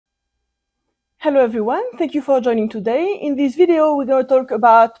Hello everyone, thank you for joining today. In this video, we're going to talk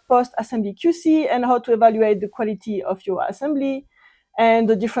about post-assembly QC and how to evaluate the quality of your assembly and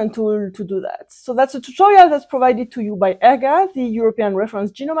the different tools to do that. So that's a tutorial that's provided to you by ERGA, the European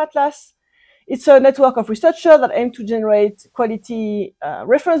Reference Genome Atlas. It's a network of researchers that aim to generate quality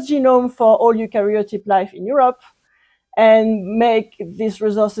reference genome for all eukaryotic life in Europe and make these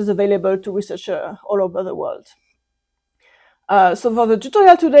resources available to researchers all over the world. So for the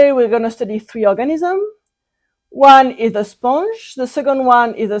tutorial today, we're going to study 3 organisms. One is a sponge, the second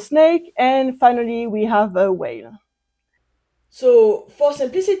one is a snake, and finally we have a whale. So for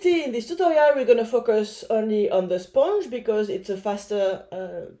simplicity, in this tutorial, we're going to focus only on the sponge because it's a faster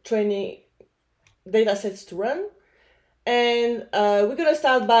training data sets to run. And we're going to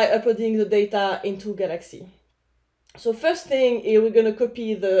start by uploading the data into Galaxy. So first thing is we're going to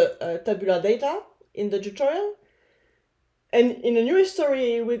copy the tabular data in the tutorial. And in the new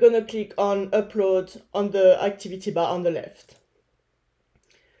history, we're going to click on Upload on the activity bar on the left.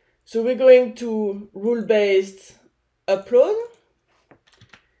 So we're going to rule-based upload.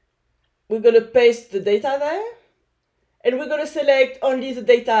 We're going to paste the data there. And we're going to select only the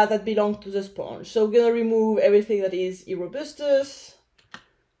data that belongs to the sponge. So we're going to remove everything that is E-robustus.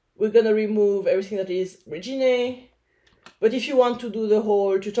 We're going to remove everything that is Reginae. But if you want to do the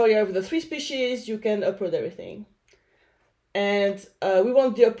whole tutorial with the 3 species, you can upload everything. And we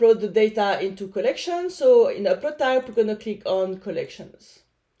want to upload the data into collections. So in upload type, we're going to click on collections.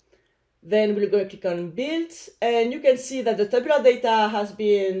 Then we're going to click on build. And you can see that the tabular data has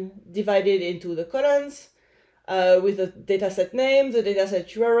been divided into the columns with the dataset name, the dataset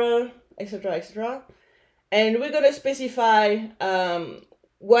URL, etc., etc. And we're going to specify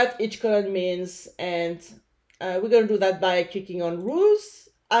what each column means. And we're going to do that by clicking on rules,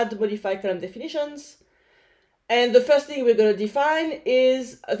 add modify column definitions. And the first thing we're going to define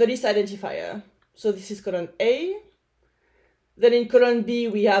is the list identifier. So this is column A. Then in column B,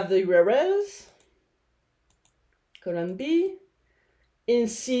 we have the URLs. Column B. In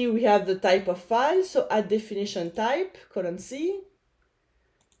C, we have the type of file. So add definition type, column C.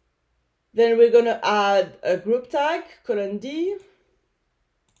 Then we're going to add a group tag, column D.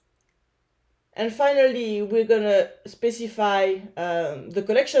 And finally, we're going to specify the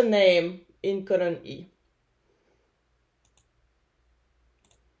collection name in column E.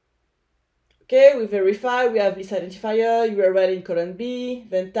 Okay, we verify, we have list identifier, URL in column B,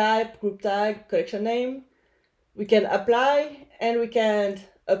 then type, group tag, collection name. We can apply and we can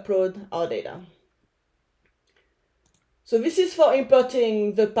upload our data. So this is for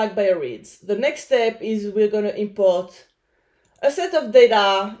importing the PacBioReads. The next step is we're going to import a set of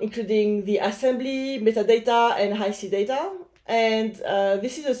data, including the assembly, metadata, and high-C data. And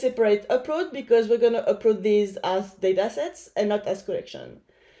this is a separate upload because we're going to upload these as datasets and not as collection.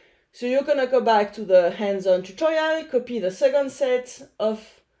 So you're going to go back to the hands-on tutorial, copy the second set of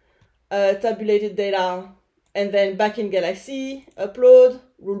tabulated data, and then back in Galaxy, upload,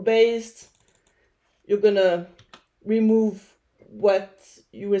 rule-based. You're going to remove what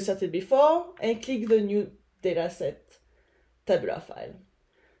you inserted before and click the new dataset tabular file.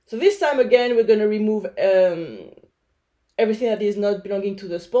 So this time again, we're going to remove everything that is not belonging to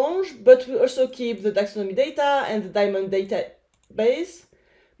the sponge, but we also keep the taxonomy data and the diamond database,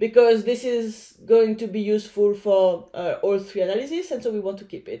 because this is going to be useful for all 3 analyses, and so we want to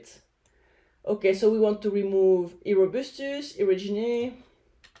keep it. Okay, so we want to remove E-robustus, E-reginae,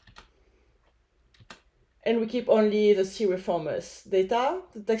 and we keep only the C-reformus data,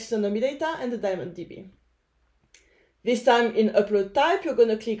 the taxonomy data, and the diamond DB. This time in upload type, you're going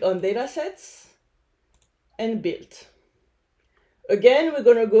to click on datasets and build. Again, we're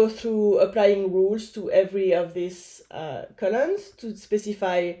going to go through applying rules to every of these columns to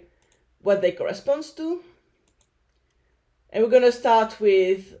specify what they correspond to. And we're going to start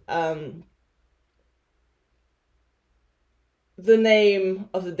with the name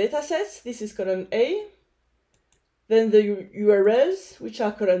of the datasets. This is column A. Then the URLs, which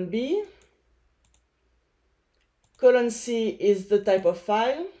are column B. Column C is the type of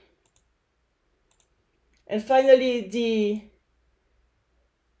file. And finally, D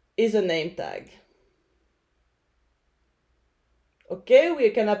is a name tag. Okay, we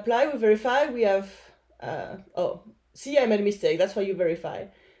can apply, we verify, we have, oh, see, I made a mistake, that's why you verify.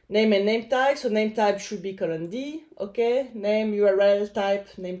 Name and name tag, so name type should be column D, okay, name, URL, type,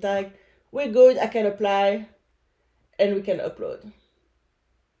 name tag. We're good, I can apply, and we can upload.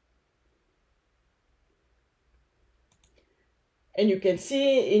 And you can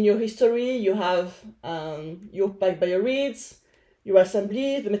see in your history, you have your, your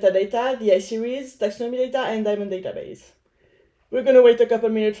assembly, the metadata, the I-series, taxonomy data, and diamond database. We're going to wait a couple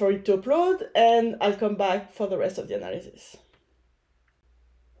minutes for it to upload, and I'll come back for the rest of the analysis.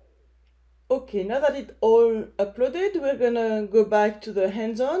 Okay, now that it's all uploaded, we're going to go back to the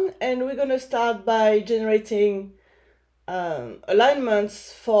hands-on, and we're going to start by generating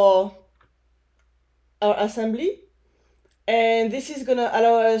alignments for our assembly. And this is going to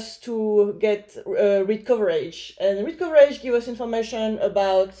allow us to get read coverage. And read coverage gives us information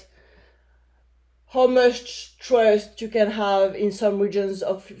about how much trust you can have in some regions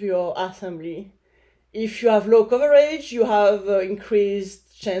of your assembly. If you have low coverage, you have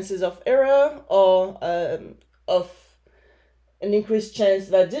increased chances of error, or of an increased chance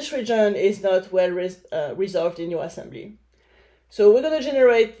that this region is not well resolved in your assembly. So we're going to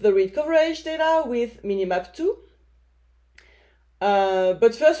generate the read coverage data with Minimap2.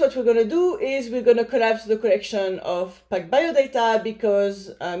 But first, what we're going to do is we're going to collapse the collection of PacBio data,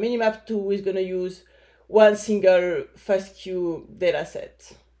 because Minimap2 is going to use one single FASTQ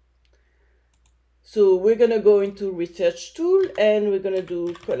dataset. So we're going to go into Research Tool, and we're going to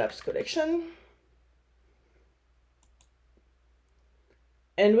do Collapse Collection.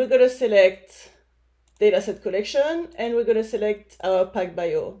 And we're going to select Dataset Collection, and we're going to select our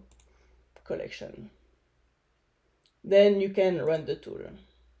PacBio collection. Then you can run the tool.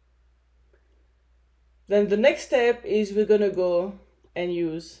 Then the next step is we're going to go and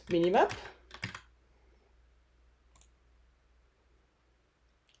use Minimap.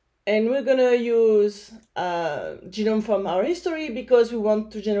 And we're going to use genome from our history, because we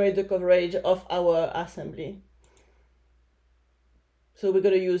want to generate the coverage of our assembly. So we're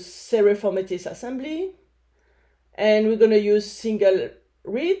going to use Seriformatis assembly. And we're going to use single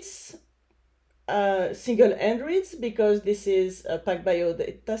reads, single end reads, because this is a PacBio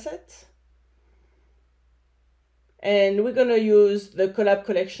dataset. And we're going to use the collapse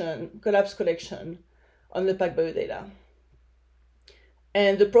collection on the PacBio data.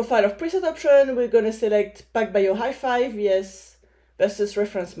 And the profile of preset option, we're going to select PacBio Hi-Fi VS versus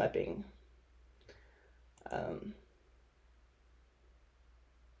reference mapping.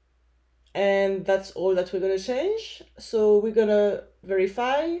 And that's all that we're going to change. So we're going to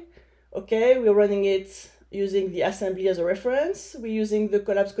verify. Okay, we're running it using the assembly as a reference. We're using the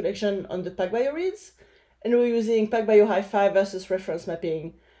collapse collection on the PacBio reads. And we're using PacBio Hi-Fi versus reference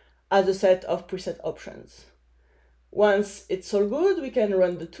mapping as a set of preset options. Once it's all good, we can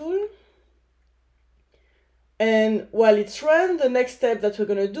run the tool. And while it's run, the next step that we're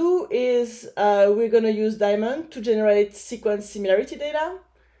going to do is we're going to use Diamond to generate sequence similarity data.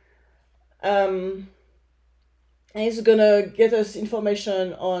 And it's going to get us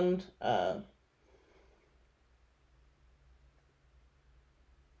information on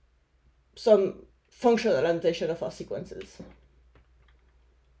some functional annotation of our sequences.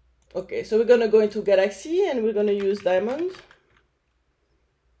 Okay, so we're going to go into Galaxy, and we're going to use Diamond.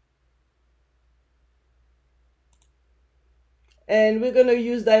 And we're going to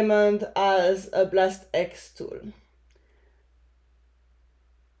use Diamond as a BlastX tool.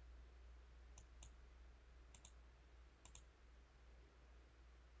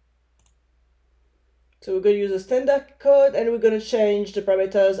 So we're going to use a standard code, and we're going to change the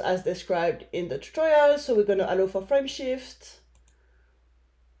parameters as described in the tutorial. So we're going to allow for frame shift.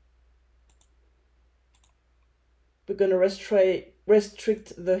 We're going to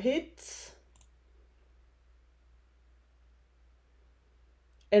restrict the hit.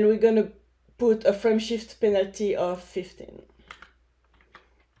 And we're going to put a frame shift penalty of 15.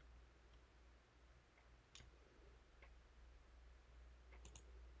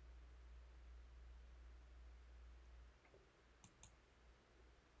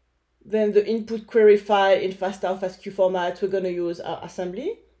 Then the input query file in FASTA or FASTQ format, we're going to use our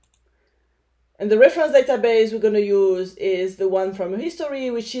assembly. And the reference database we're going to use is the one from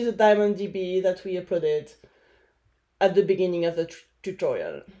history, which is a DiamondDB that we uploaded at the beginning of the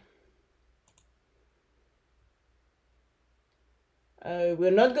tutorial.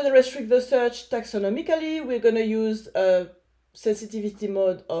 We're not going to restrict the search taxonomically. We're going to use a sensitivity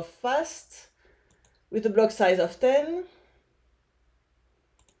mode of fast with a block size of 10.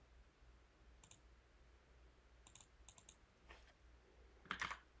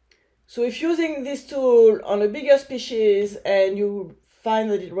 So if using this tool on a bigger species and you find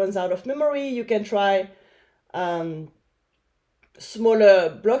that it runs out of memory, you can try smaller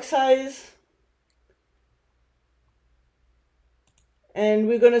block size. And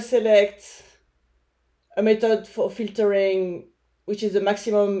we're going to select a method for filtering, which is the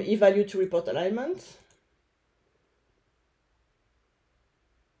maximum e-value to report alignment.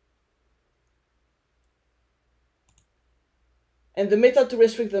 And the method to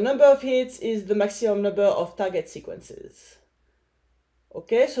restrict the number of hits is the maximum number of target sequences.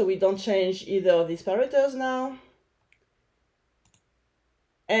 Okay, so we don't change either of these parameters now.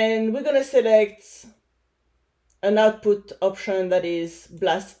 And we're going to select an output option that is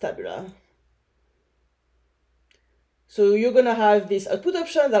blast tabular. So you're going to have this output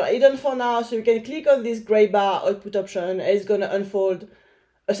option that are hidden for now. So you can click on this gray bar output option, and it's going to unfold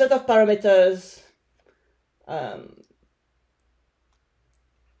a set of parameters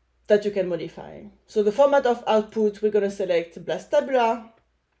that you can modify. So the format of output, we're going to select blast tabular,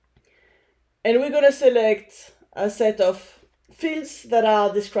 and we're going to select a set of fields that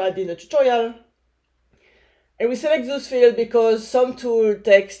are described in the tutorial. And we select those fields because some tool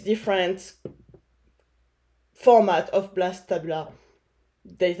takes different format of blast tabular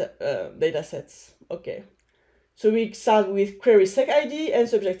data sets. Okay, so we start with query sec ID and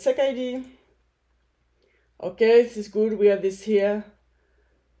subject sec ID. Okay, this is good. We have this here.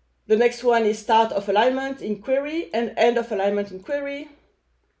 The next one is start of alignment in query and end of alignment in query.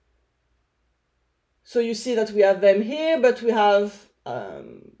 So you see that we have them here, but we have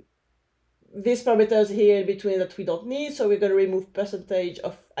these parameters here in between that we don't need. So we're going to remove percentage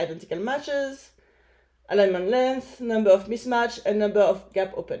of identical matches, alignment length, number of mismatch, and number of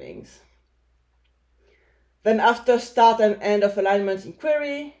gap openings. Then after start and end of alignment in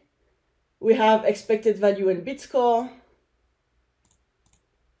query, we have expected value and bit score.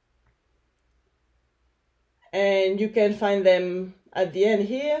 And you can find them at the end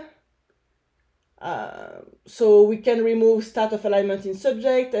here. So we can remove start of alignment in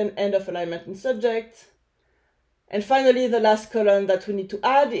subject and end of alignment in subject. And finally, the last column that we need to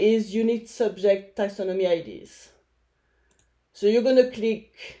add is unit subject taxonomy IDs. So you're going to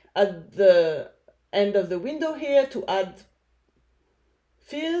click at the end of the window here to add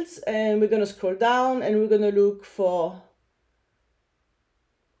fields, and we're going to scroll down and we're going to look for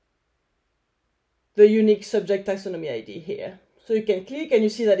the unique subject taxonomy ID here. So you can click and you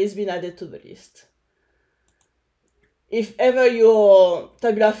see that it's been added to the list. If ever your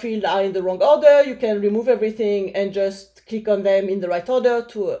tabular fields are in the wrong order, you can remove everything and just click on them in the right order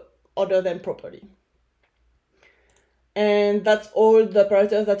to order them properly. And that's all the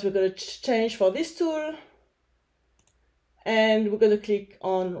parameters that we're going to change for this tool. And we're going to click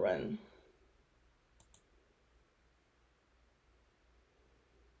on run.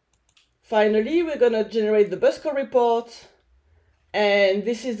 Finally, we're going to generate the bus score report. And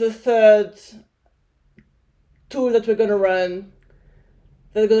this is the third tool that we're going to run.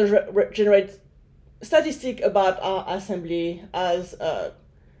 That's going to generate statistic about our assembly as a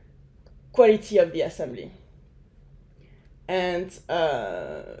quality of the assembly. And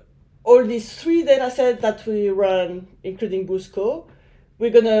all these three data sets that we run, including BooScore,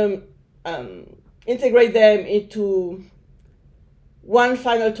 we're going to integrate them into one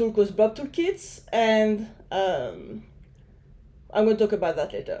final tool called Blob Toolkits, and I'm going to talk about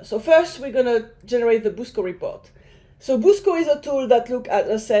that later. So first, we're going to generate the BooScore report. So BooScore is a tool that looks at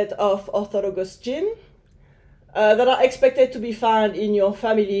a set of orthologous genes that are expected to be found in your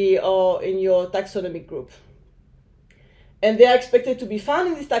family or in your taxonomic group. And they are expected to be found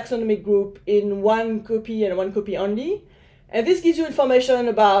in this taxonomic group in one copy and one copy only. And this gives you information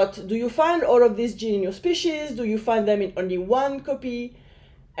about, do you find all of these genes in your species? Do you find them in only one copy?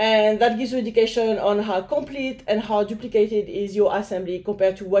 And that gives you indication on how complete and how duplicated is your assembly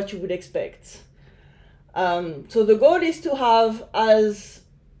compared to what you would expect. So the goal is to have as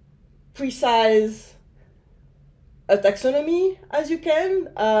precise a taxonomy as you can.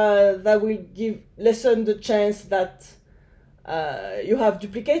 That will lessen the chance that you have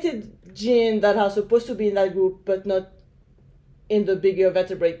duplicated genes that are supposed to be in that group, but not in the bigger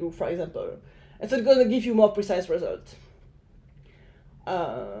vertebrate group, for example. And so it's going to give you more precise results.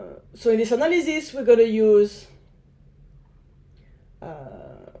 So in this analysis, we're going to use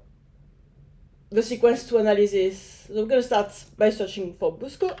the sequence 2 analysis. So we're going to start by searching for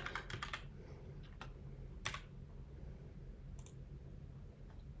BooScore.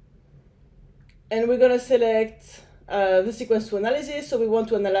 And we're going to select the sequence 2 analysis, so we want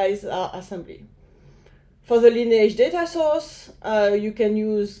to analyze our assembly. For the lineage data source, you can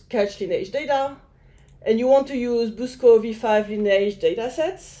use catch lineage data, and you want to use BooScore v5 lineage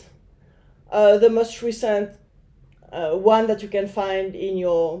datasets, the most recent one that you can find in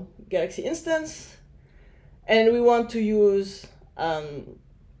your Galaxy instance. And we want to use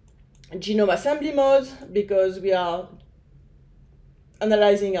genome assembly mode because we are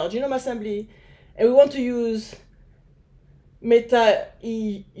analyzing our genome assembly, and we want to use meta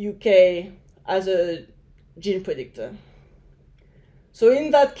EUK as a gene predictor. So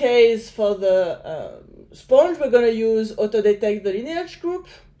in that case, for the sponge, we're going to use auto-detect the lineage group.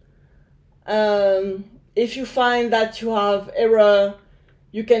 If you find that you have error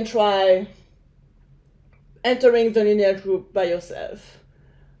you can try entering the linear group by yourself.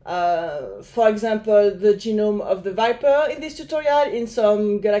 For example, the genome of the viper in this tutorial in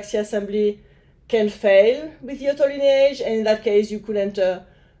some galaxy assembly can fail with the auto lineage, and in that case you could enter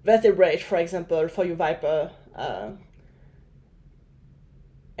vertebrate, for example, for your viper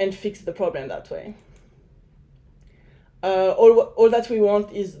and fix the problem that way. All that we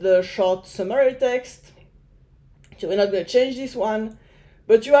want is the short summary text, so we're not going to change this one,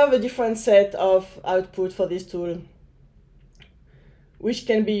 but you have a different set of output for this tool, which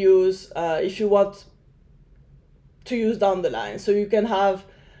can be used if you want to use down the line. So you can have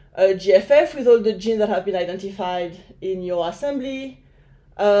a GFF with all the genes that have been identified in your assembly,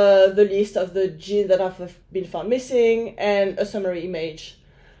 the list of the genes that have been found missing, and a summary image.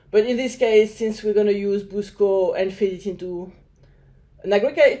 But in this case, since we're going to use Busco and feed it into an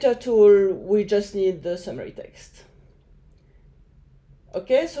aggregator tool, we just need the summary text.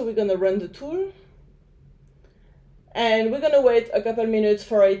 Okay, so we're going to run the tool. And we're going to wait a couple minutes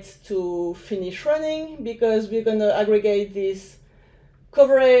for it to finish running, because we're going to aggregate this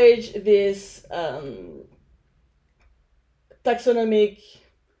coverage, this taxonomic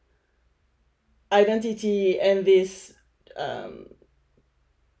identity, and this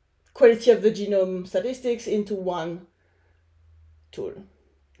quality of the genome statistics into one tool.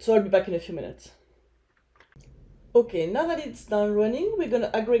 So I'll be back in a few minutes. Okay, now that it's done running, we're going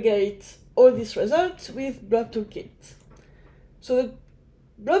to aggregate all these results with Blob Toolkit. So the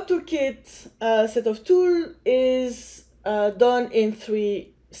Blob Toolkit set of tools is done in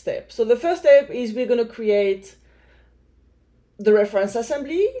 3 steps. So the first step is we're going to create the reference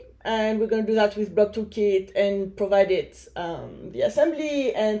assembly, and we're going to do that with Blob Toolkit and provide it the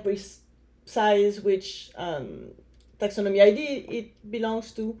assembly and precise which taxonomy ID it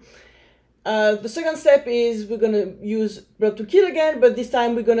belongs to. The second step is we're going to use Blob Toolkit again, but this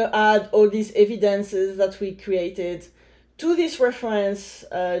time we're going to add all these evidences that we created to this reference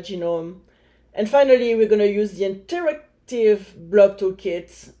genome. And finally, we're going to use the interactive Blob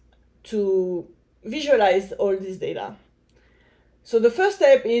Toolkit to visualize all this data. So the first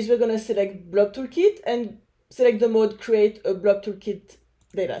step is we're going to select Blob Toolkit and select the mode Create a Blob Toolkit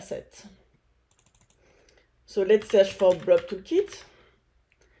dataset. So let's search for Blob Toolkit.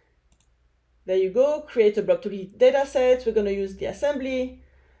 There you go, create a Blob Toolkit dataset. We're going to use the assembly,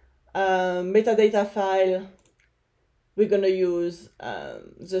 metadata file. We're going to use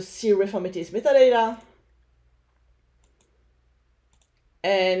the C reformatis metadata.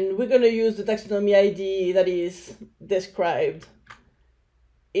 And we're going to use the taxonomy ID that is described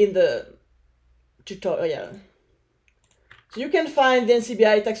in the tutorial. So you can find the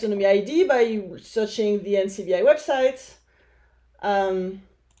NCBI taxonomy ID by searching the NCBI website.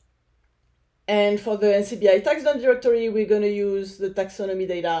 And for the NCBI taxon directory, we're going to use the taxonomy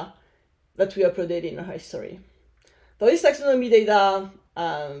data that we uploaded in our history. So this taxonomy data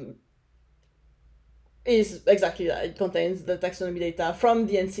is exactly that. It contains the taxonomy data from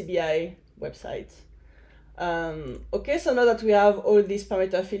the NCBI website. Okay, so now that we have all these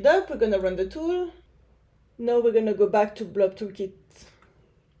parameters filled up, we're going to run the tool. Now we're going to go back to Blob Toolkit.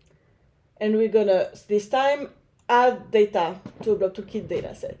 And we're going to, this time, add data to a Blob Toolkit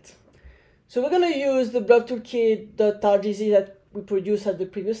dataset. So we're going to use the blobtoolkit.rgz that we produced at the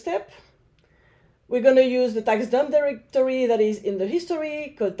previous step. We're going to use the taxdump directory that is in the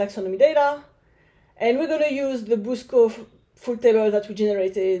history called taxonomy data. And we're going to use the Busco full table that we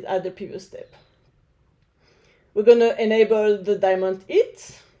generated at the previous step. We're going to enable the diamond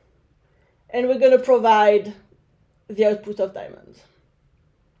it, and we're going to provide the output of diamond.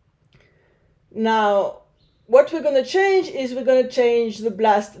 Now, what we're going to change is we're going to change the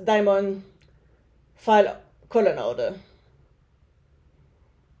blast diamond file colon order.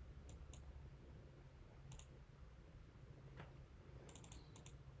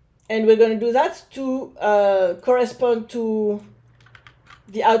 And we're going to do that to correspond to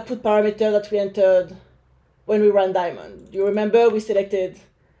the output parameter that we entered when we ran diamond. You remember we selected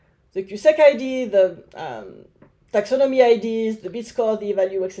the QSEC ID, the taxonomy IDs, the bit score, the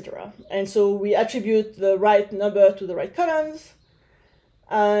value, etc. And so we attribute the right number to the right columns.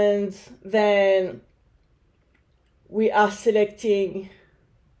 And then we are selecting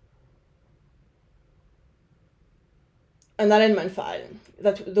an alignment file,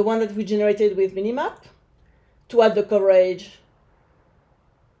 the one that we generated with Minimap, to add the coverage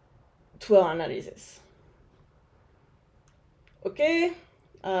to our analysis. Okay,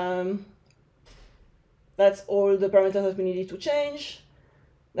 that's all the parameters that we needed to change.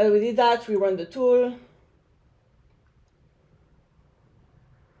 Now we did that, we run the tool.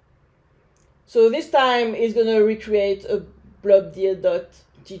 So this time it's going to recreate a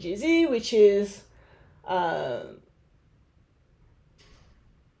blobdeal.tgz, which is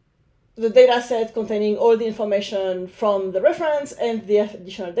the data set containing all the information from the reference and the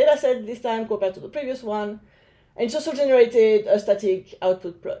additional data set this time compared to the previous one. And it's also generated a static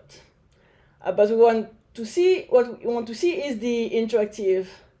output plot. But what we want to see is the interactive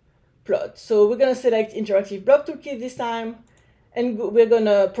plot. So we're going to select interactive blob toolkit this time, and we're going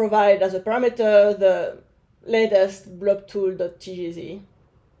to provide as a parameter the latest blobtool.tgz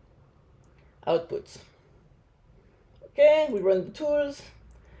outputs. Okay, we run the tools.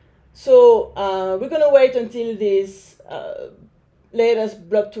 So we're going to wait until this latest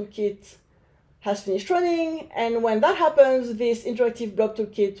blob toolkit has finished running, and when that happens, this interactive blob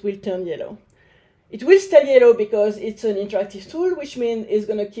toolkit will turn yellow. It will stay yellow because it's an interactive tool, which means it's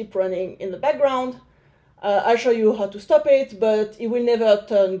going to keep running in the background. I'll show you how to stop it, but it will never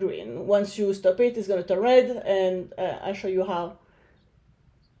turn green. Once you stop it, it's going to turn red, and I'll show you how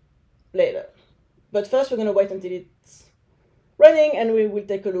later. But first, we're going to wait until it's running, and we will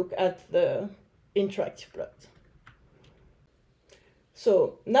take a look at the interactive plot.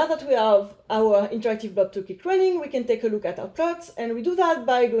 So now that we have our interactive blob toolkit running, we can take a look at our plots, and we do that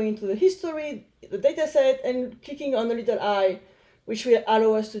by going to the history, the dataset, and clicking on the little eye, which will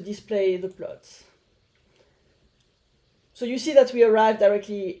allow us to display the plots. So you see that we arrive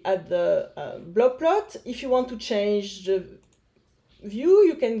directly at the blob plot. If you want to change the view,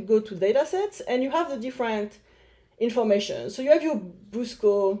 you can go to datasets, and you have the different information. So you have your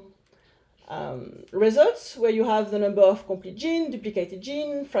Busco results, where you have the number of complete gene, duplicated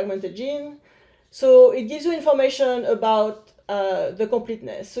gene, fragmented gene. So it gives you information about the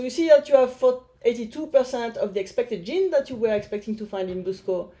completeness. So you see that you have 82% of the expected gene that you were expecting to find in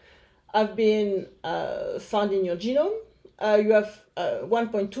Busco have been found in your genome. You have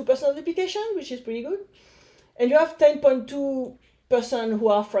 1.2% duplication, which is pretty good. And you have 10.2% who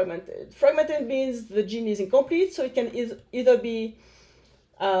are fragmented. Fragmented means the gene is incomplete, so it can either be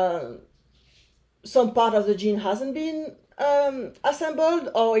some part of the gene hasn't been assembled,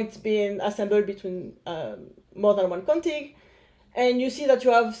 or it's been assembled between more than one contig. And you see that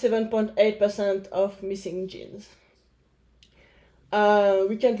you have 7.8% of missing genes.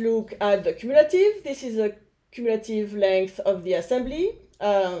 We can look at the cumulative. This is a cumulative length of the assembly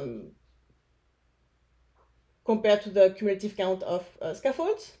compared to the cumulative count of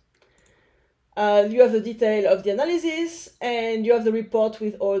scaffolds. You have the detail of the analysis, and you have the report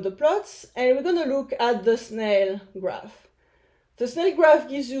with all the plots. And we're going to look at the snail graph. The snail graph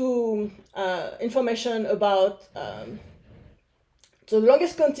gives you information about, so the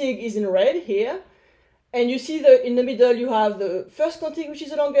longest contig is in red here. And you see in the middle, you have the first contig, which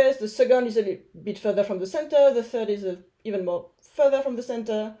is the longest. The second is a little bit further from the center. The third is even more further from the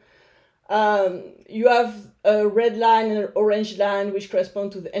center. You have a red line and an orange line, which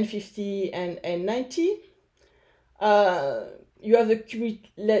correspond to the N50 and N90. You have the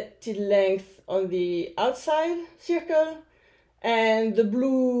cumulative length on the outside circle, and the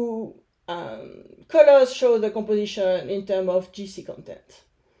blue colors show the composition in terms of GC content.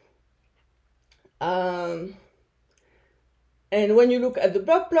 And when you look at the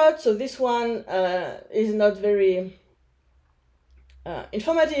blob plot, so this one is not very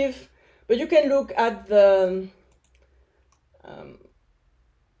informative, but you can look at the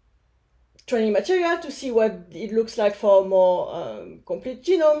training material to see what it looks like for a more complete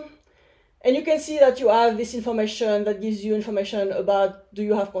genome. And you can see that you have this information that gives you information about, do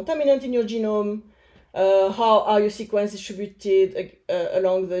you have contaminant in your genome? How are your sequences distributed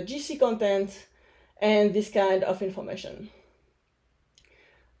along the GC content? And this kind of information.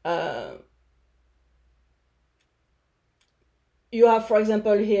 You have, for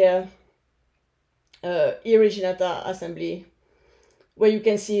example, here, E-Reginata assembly, where you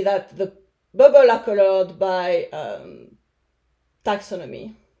can see that the bubbles are colored by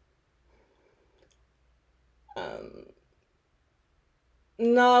taxonomy.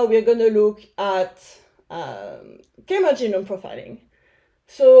 Now we're going to look at KEMA genome profiling.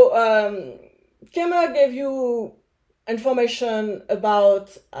 So KEMA gave you information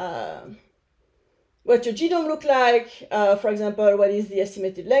about what your genome looks like. For example, what is the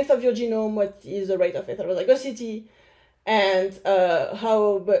estimated length of your genome, what is the rate of heterozygosity, and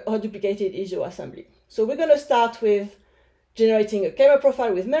how duplicated is your assembly. So we're going to start with generating a KEMA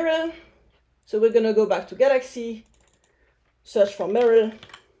profile with Merrill. So we're going to go back to Galaxy, search for Merrill,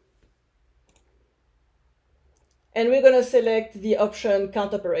 and we're going to select the option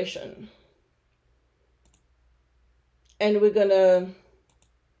count operation. And we're going to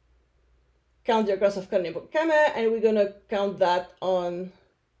count the occurrence of KEMA, and we're going to count that on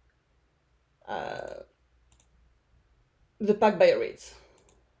the PacBio reads.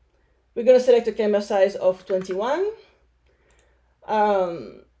 We're going to select a camera size of 21.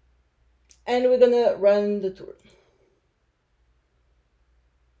 And we're going to run the tool.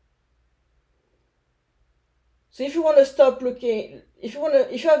 So if you want to stop looking, if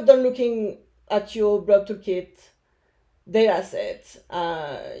you have done looking at your Blob Toolkit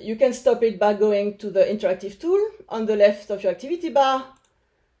dataset, you can stop it by going to the interactive tool on the left of your activity bar,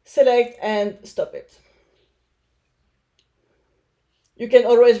 select and stop it. You can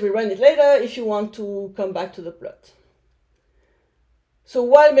always rerun it later if you want to come back to the plot. So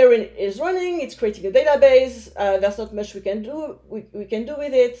while Meryl is running, it's creating a database. There's not much we can do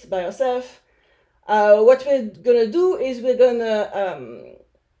with it by ourselves. What we're gonna do is we're gonna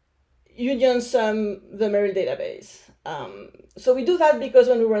union sum the Meryl database. So we do that because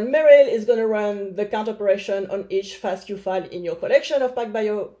when we run Meryl, it's gonna run the count operation on each FASTQ file in your collection of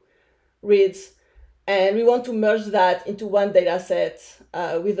PacBio reads, and we want to merge that into one data set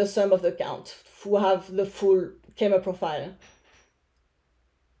with the sum of the count to have the full camera profile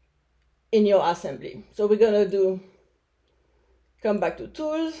in your assembly. So we're gonna come back to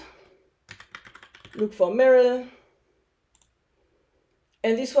tools, look for Meryl,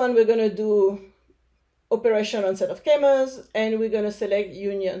 and this one we're gonna do operation on set of cameras, and we're gonna select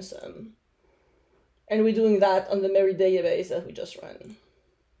union sum. And we're doing that on the Meryl database that we just ran.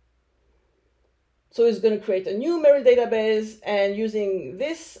 So it's gonna create a new Meryl database, and using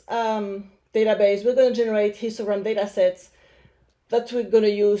this database, we're gonna generate histogram data sets that we're gonna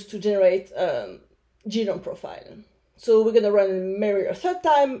use to generate genome profile. So we're gonna run Meryl a third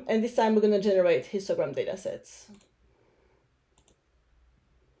time, and this time we're gonna generate histogram data sets.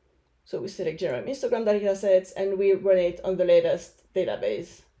 So we select generate histogram data sets, and we run it on the latest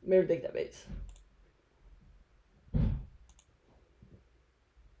database, Meryl database.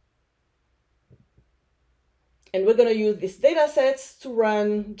 And we're gonna use these data sets to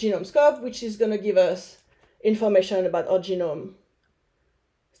run GenomeScope, which is gonna give us information about our genome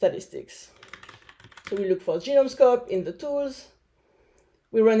statistics. So we look for GenomeScope in the tools.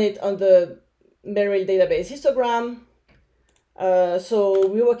 We run it on the Meryl database histogram. So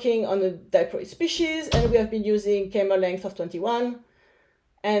we're working on a diploid species, and we have been using camera length of 21.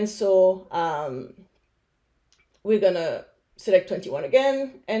 And so we're gonna select 21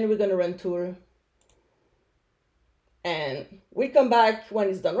 again, and we're gonna run tool. And we'll come back when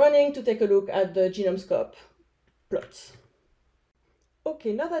it's done running to take a look at the GenomeScope plots.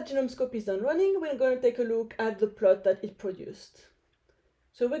 Okay, now that GenomeScope is done running, we're going to take a look at the plot that it produced.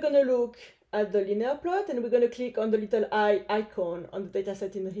 So we're going to look at the linear plot, and we're going to click on the little eye icon on the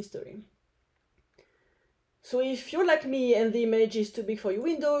dataset in the history. So if you're like me and the image is too big for your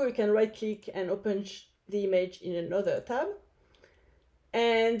window, you can right click and open the image in another tab.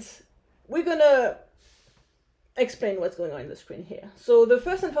 And we're going to explain what's going on in the screen here. So the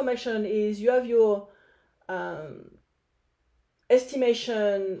first information is you have your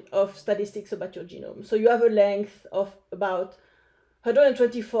estimation of statistics about your genome. So you have a length of about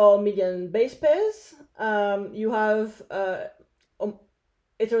 124 million base pairs. You have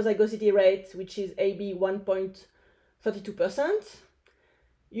heterozygosity rate, which is AB 1.32%.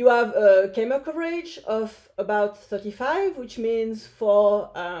 You have a camera coverage of about 35, which means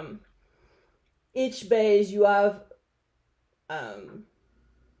for each base you have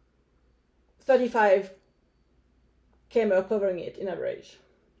 35 camera covering it in average.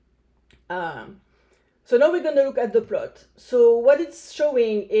 So now we're going to look at the plot. So what it's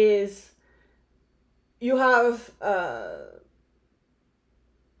showing is you have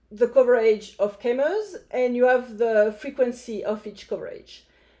the coverage of cameras, and you have the frequency of each coverage.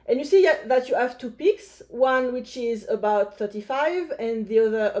 And you see that you have two peaks, one which is about 35 and the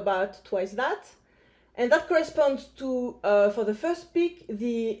other about twice that. And that corresponds to, for the first peak,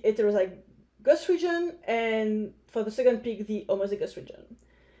 the heterozygous region, and for the second peak, the homozygous region.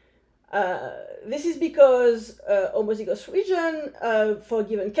 This is because homozygous region, for a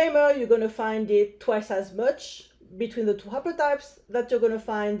given camera, you're going to find it twice as much between the two haplotypes that you're going to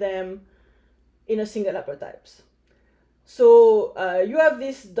find them in a single haplotypes. So you have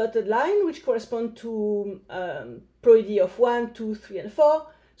this dotted line, which correspond to ploidy of 1, 2, 3, and 4.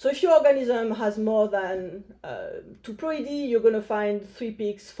 So if your organism has more than 2 ploidy, you're going to find 3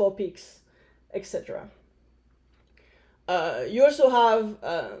 peaks, 4 peaks, etc. You also have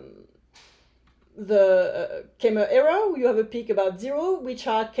the camera error. You have a peak about 0, which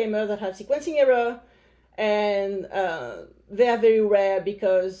are cameras that have sequencing error, and they are very rare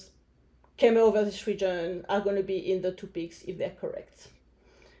because camera over this region are going to be in the 2 peaks if they're correct.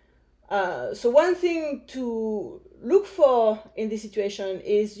 So one thing to look for in this situation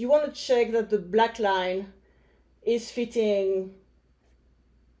is you want to check that the black line is fitting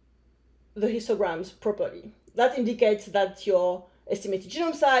the histograms properly. That indicates that your estimated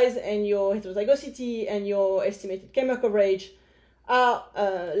genome size and your heterozygosity and your estimated K-mer coverage are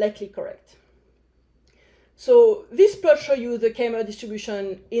likely correct. So this plot shows you the K-mer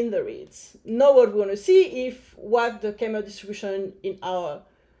distribution in the reads. Now what we want to see is what the K-mer distribution in our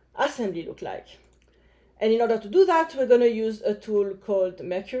assembly look like. And in order to do that, we're going to use a tool called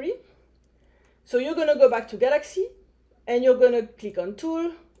Mercury. So you're going to go back to Galaxy, and you're going to click on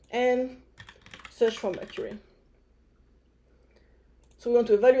Tool and search for Mercury. So we want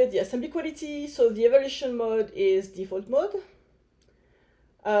to evaluate the assembly quality. So the evaluation mode is default mode.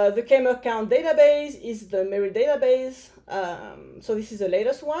 The K-mer count database is the Merit database. So this is the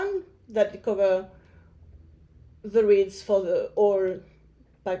latest one that covers the reads for the all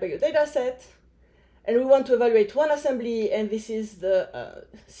PacBio data set. And we want to evaluate one assembly, and this is the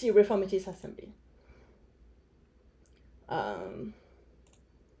C. reformatis assembly.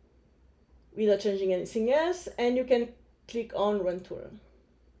 Without changing anything else, and you can click on Run Tool.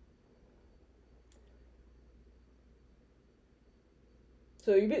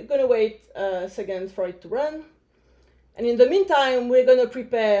 So you're going to wait a second for it to run. And in the meantime, we're going to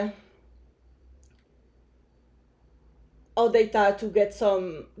prepare our data to get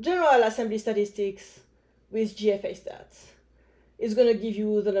some general assembly statistics with GFA stats. It's going to give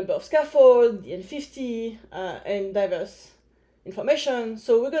you the number of scaffold, the N50, and diverse information.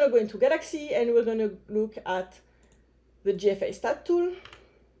 So we're going to go into Galaxy, and we're going to look at the GFA stat tool.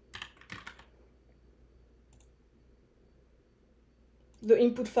 The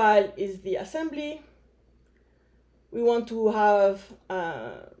input file is the assembly. We want to have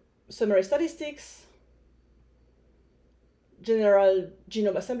summary statistics, general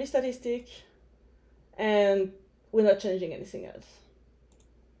genome assembly statistic, and we're not changing anything else.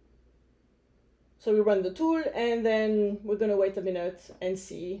 So we run the tool, and then we're going to wait a minute and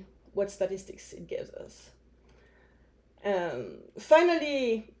see what statistics it gives us.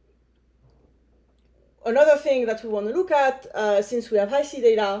 Finally, another thing that we want to look at, since we have high-C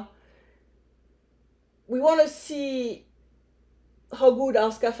data, we want to see how good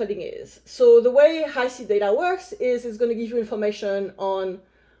our scaffolding is. So the way high-C data works is it's going to give you information on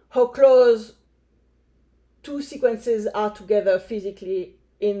how close two sequences are together physically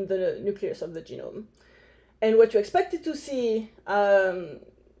in the nucleus of the genome. And what you expected to see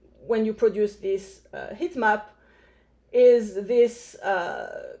when you produce this heat map is this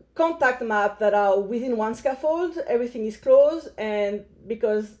contact map that are within one scaffold. Everything is close, and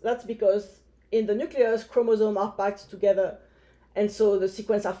that's because in the nucleus, chromosomes are packed together, and so the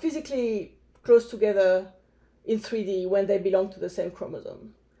sequences are physically close together in 3D when they belong to the same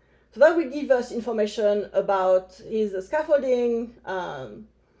chromosome. So that will give us information about, is the scaffolding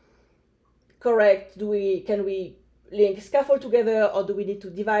correct? Can we link scaffold together, or do we need to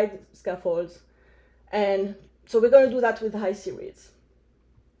divide scaffolds? And so we're going to do that with high-C reads.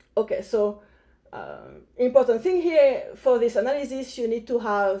 Okay, so important thing here for this analysis, you need to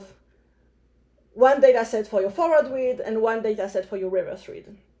have one data set for your forward read and one data set for your reverse read.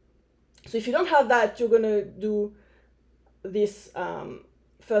 So if you don't have that, you're going to do this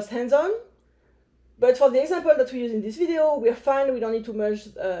first hands-on. But for the example that we use in this video, we're fine. We don't need to merge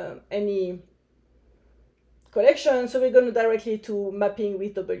any collection. So we're going to directly to mapping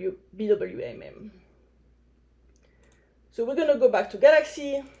with BWMM. So we're going to go back to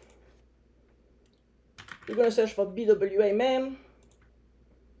Galaxy. We're going to search for BWMM.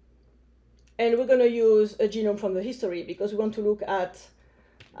 And we're going to use a genome from the history because we want to look at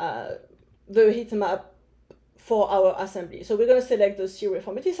the heat map for our assembly. So we're going to select the C.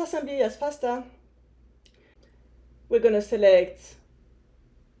 reformatis assembly as FASTA. We're going to select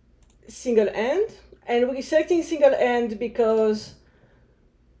single end. And we're selecting single end because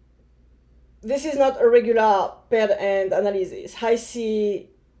this is not a regular paired end analysis. High-C,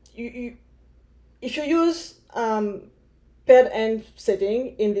 if you use paired end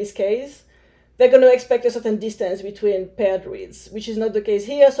setting in this case, they're going to expect a certain distance between paired reads, which is not the case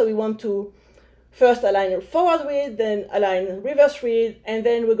here. So we want to first align a forward read, then align reverse read, and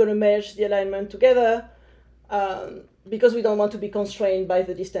then we're going to merge the alignment together because we don't want to be constrained by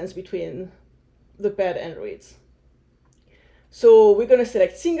the distance between the paired end reads. So we're going to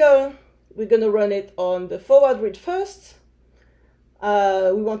select single. We're going to run it on the forward read first.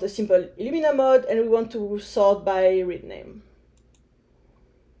 We want a simple Illumina mode, and we want to sort by read name.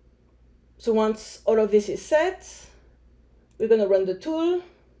 So once all of this is set, we're going to run the tool,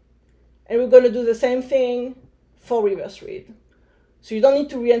 and we're going to do the same thing for reverse read. So you don't need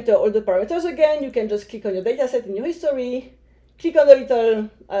to re-enter all the parameters again. You can just click on your dataset in your history, click on the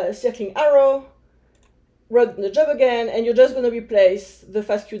little circling arrow, run the job again, and you're just going to replace the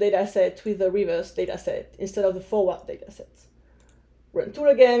FASTQ dataset with the reverse dataset instead of the forward dataset. Run tool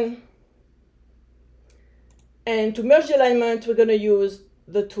again. And to merge the alignment, we're going to use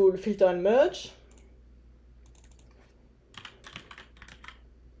the tool filter and merge.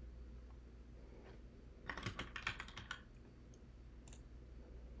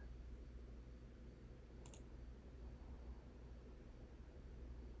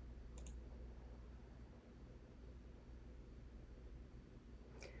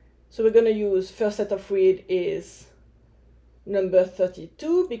 So we're going to use first set of read is number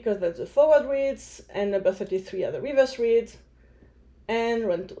 32 because that's the forward reads, and number 33 are the reverse reads, and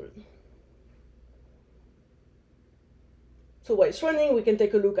run tool. So while it's running, we can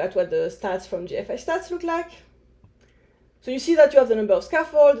take a look at what the stats from GFI stats look like. So you see that you have the number of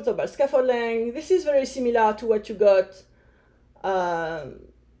scaffold, the total scaffold length. This is very similar to what you got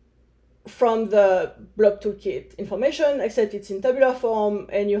from the blob toolkit information, except it's in tabular form,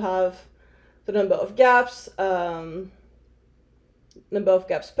 and you have the number of gaps per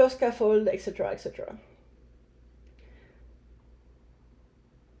scaffold, etc., etc.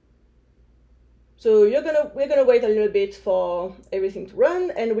 So we're gonna wait a little bit for everything to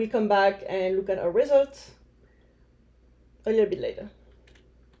run, and we'll come back and look at our results a little bit later.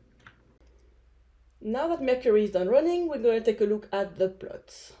 Now that Mercury is done running, we're going to take a look at the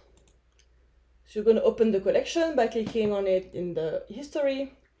plots. So you're going to open the collection by clicking on it in the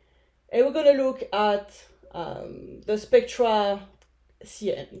history, and we're going to look at the spectra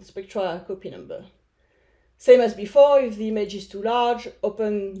CN, spectra copy number. Same as before, if the image is too large,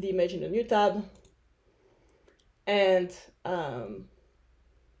 open the image in a new tab. And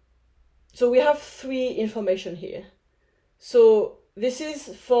so we have three information here. So this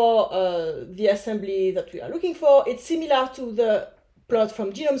is for the assembly that we are looking for. It's similar to the plot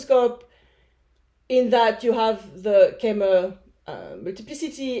from GenomeScope in that you have the Kmer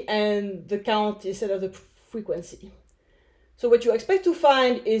multiplicity and the count instead of the frequency. So what you expect to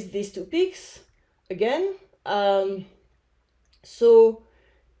find is these two peaks again. So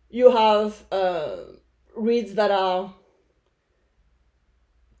you have reads that are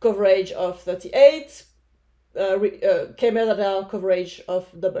coverage of 38, Kmer that are coverage of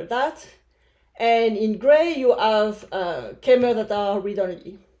double that, and in gray you have Kmer that are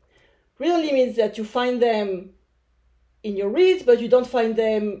read-only. Read-only means that you find them in your reads, but you don't find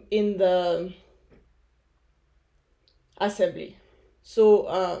them in the assembly.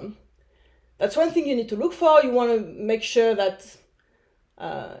 So that's one thing you need to look for. You want to make sure that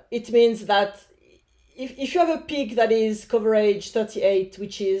it means that if you have a peak that is coverage 38,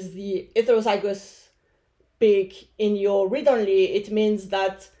 which is the heterozygous peak in your read-only, it means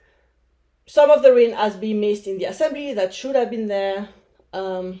that some of the read has been missed in the assembly that should have been there.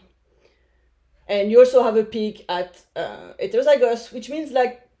 And you also have a peak at heterozygous, which means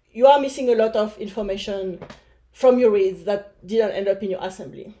like you are missing a lot of information from your reads that didn't end up in your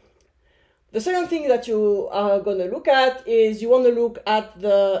assembly. The second thing that you are going to look at is you want to look at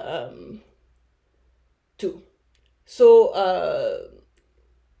the 2. So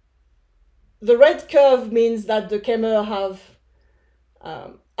the red curve means that the Kmer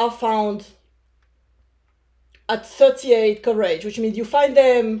are found at 38 coverage, which means you find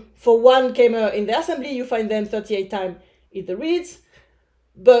them for one Kmer in the assembly, you find them 38 times in the reads,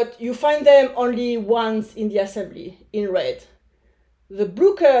 but you find them only once in the assembly in red. The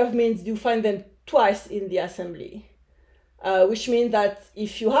blue curve means you find them twice in the assembly, which means that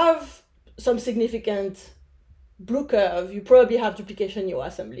if you have some significant blue curve, you probably have duplication in your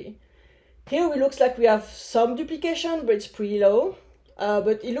assembly. Here it looks like we have some duplication, but it's pretty low.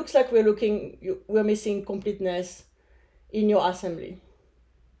 But it looks like we're missing completeness in your assembly.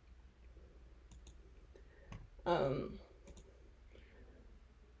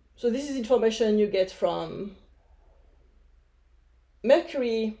 So this is information you get from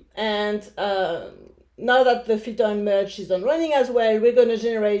Mercury, and now that the filter and merge is done running as well, we're going to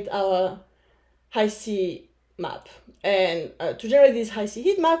generate our high-C map. And to generate this high-C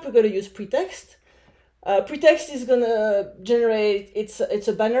heat map, we're going to use pretext. Pretext is going to generate, it's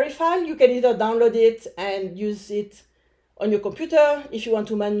a binary file. You can either download it and use it on your computer if you want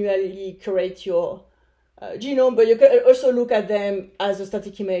to manually create your genome, but you can also look at them as a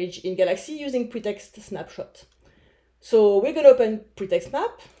static image in Galaxy using pretext snapshot. So we're going to open pretext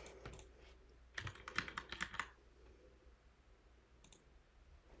map.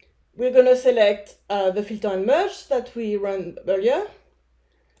 We're going to select the filter and merge that we ran earlier.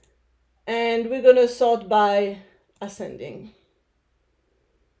 And we're going to sort by ascending.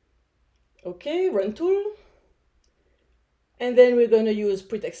 Okay, run tool. And then we're going to use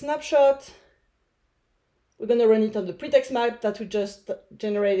pretext snapshot. We're going to run it on the pretext map that we just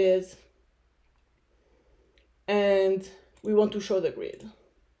generated. And we want to show the grid.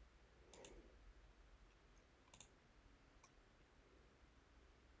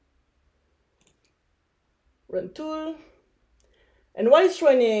 Run tool. And while it's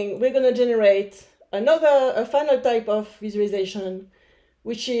running, we're going to generate a final type of visualization,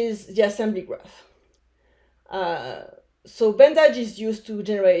 which is the assembly graph. So bandage is used to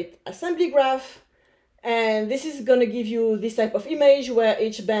generate assembly graph, and this is going to give you this type of image where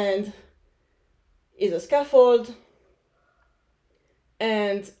each band is a scaffold,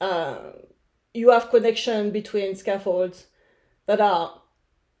 and you have connection between scaffolds that are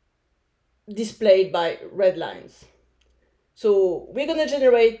displayed by red lines. So we're going to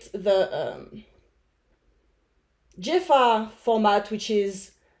generate the GFR format, which is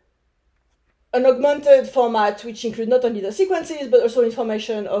an augmented format which includes not only the sequences but also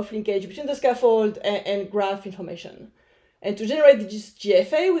information of linkage between the scaffold and graph information. And to generate this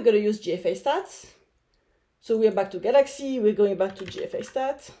GFA, we're going to use GFA stats. So we're back to Galaxy, we're going back to GFA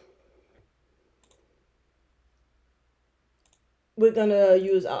stats. We're going to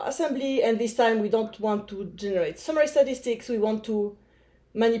use our assembly, and this time we don't want to generate summary statistics, we want to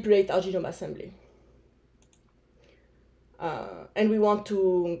manipulate our genome assembly. And we want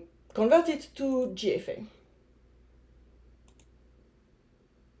to convert it to GFA.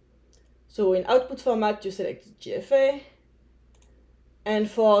 So in output format, you select GFA, and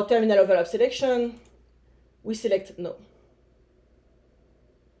for terminal overlap selection, we select no.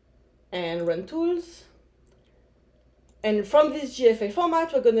 And run tools. And from this GFA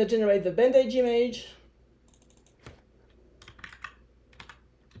format, we're going to generate the bandage image.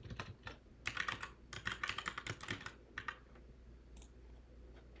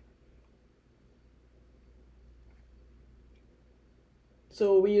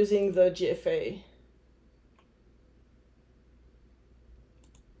 So we're using the GFA.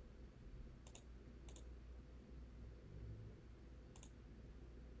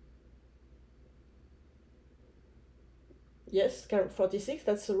 Yes, 46,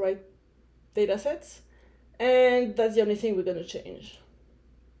 that's the right data sets. And that's the only thing we're going to change.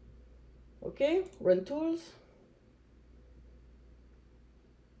 Okay, run tools.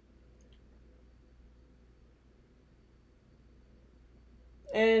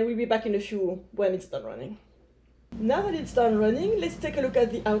 And we'll be back in a few when it's done running. Now that it's done running, let's take a look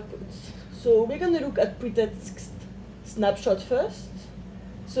at the outputs. So we're going to look at pretext snapshot first.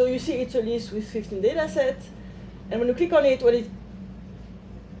 So you see it's a list with 15 data sets. And when you click on it, what it's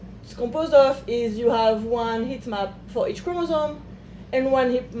composed of is you have one heat map for each chromosome and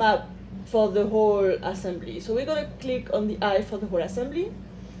one heat map for the whole assembly. So we're going to click on the eye for the whole assembly.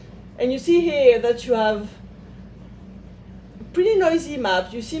 And you see here that you have pretty noisy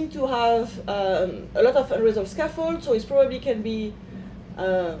maps. You seem to have a lot of unresolved scaffolds, so it probably can be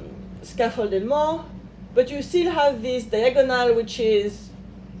scaffolded more. But you still have this diagonal, which is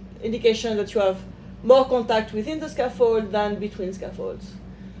indication that you have more contact within the scaffold than between scaffolds.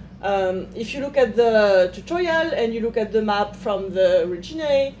 If you look at the tutorial and you look at the map from the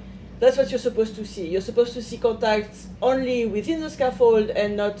Regine, that's what you're supposed to see. You're supposed to see contacts only within the scaffold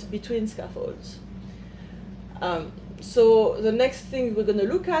and not between scaffolds. So the next thing we're going to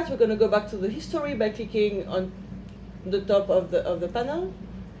look at, we're going to go back to the history by clicking on the top of the panel.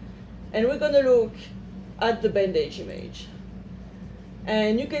 And we're going to look at the bandage image.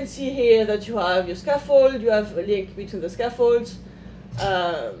 And you can see here that you have your scaffold, you have a link between the scaffolds,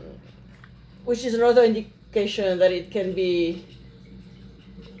 which is another indication that it can be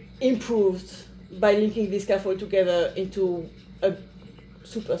improved by linking this scaffold together into a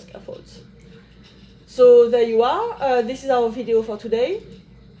super scaffolds. So there you are. This is our video for today.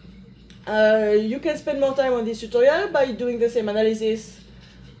 You can spend more time on this tutorial by doing the same analysis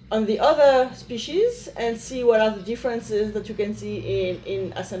on the other species and see what are the differences that you can see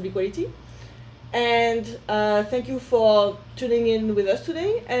in assembly quality. And thank you for tuning in with us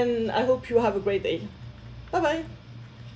today, and I hope you have a great day. Bye-bye.